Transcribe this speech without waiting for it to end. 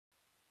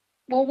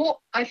Well, what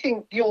I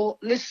think your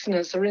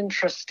listeners are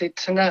interested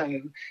to know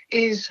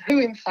is who,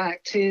 in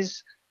fact,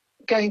 is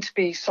going to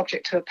be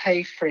subject to a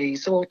pay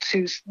freeze or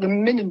to the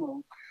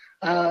minimal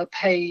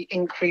pay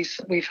increase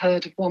that we've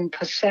heard of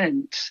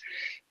 1%.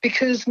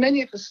 Because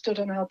many of us stood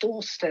on our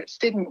doorsteps,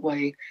 didn't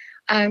we?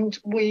 And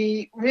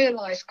we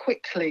realised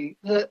quickly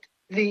that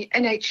the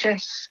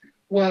NHS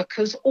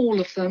workers,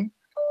 all of them,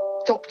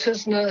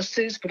 doctors,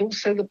 nurses, but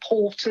also the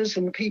porters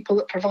and the people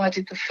that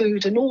provided the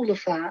food and all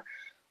of that,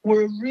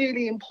 were a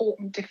really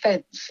important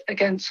defence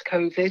against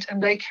COVID,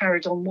 and they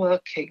carried on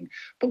working.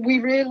 But we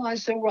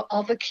realised there were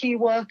other key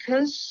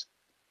workers.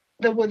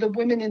 There were the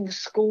women in the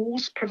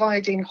schools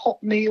providing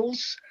hot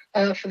meals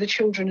for the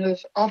children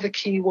of other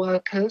key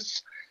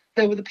workers.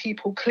 There were the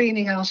people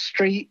cleaning our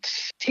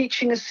streets,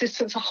 teaching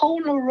assistants, a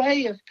whole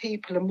array of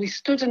people, and we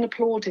stood and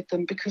applauded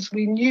them because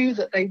we knew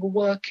that they were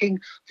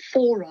working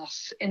for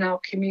us in our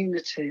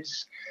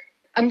communities.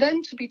 And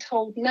then to be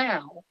told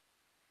now,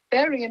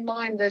 bearing in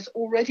mind there's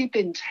already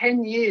been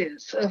 10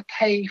 years of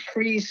pay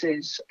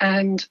freezes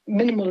and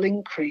minimal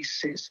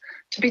increases,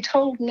 to be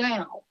told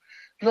now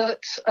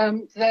that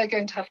they're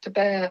going to have to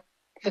bear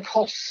the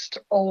cost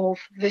of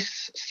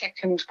this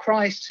second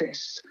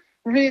crisis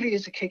really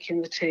is a kick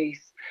in the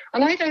teeth.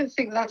 And I don't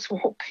think that's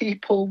what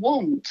people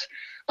want.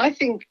 I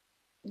think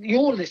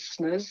your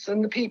listeners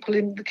and the people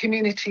in the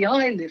community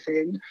I live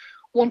in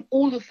want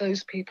all of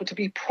those people to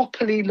be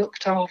properly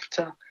looked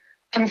after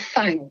and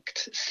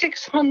thanked.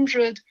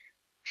 600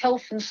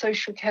 health and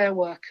social care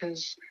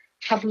workers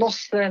have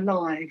lost their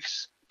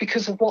lives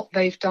because of what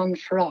they've done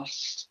for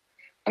us.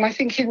 And I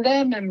think in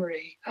their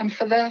memory and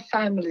for their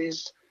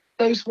families,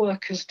 those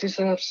workers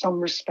deserve some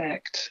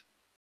respect.